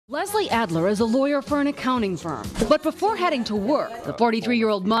Leslie Adler is a lawyer for an accounting firm. But before heading to work, the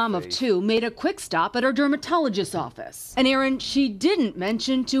 43-year-old mom of two made a quick stop at her dermatologist's office. An errand she didn't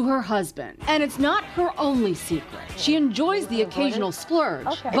mention to her husband. And it's not her only secret. She enjoys the occasional splurge,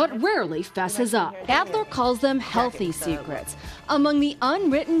 but rarely fesses up. Adler calls them healthy secrets, among the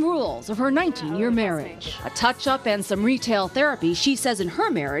unwritten rules of her 19-year marriage. A touch-up and some retail therapy, she says in her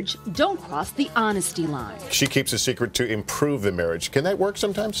marriage, don't cross the honesty line. She keeps a secret to improve the marriage. Can that work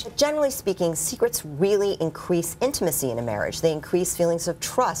sometimes? Generally speaking, secrets really increase intimacy in a marriage. They increase feelings of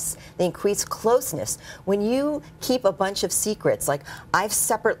trust. They increase closeness. When you keep a bunch of secrets, like I've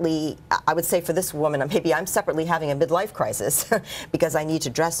separately, I would say for this woman, maybe I'm separately having a midlife crisis because I need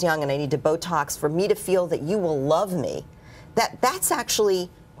to dress young and I need to Botox for me to feel that you will love me. That's actually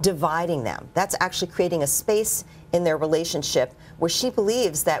dividing them. That's actually creating a space in their relationship where she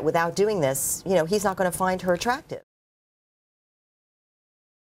believes that without doing this, he's not going to find her attractive.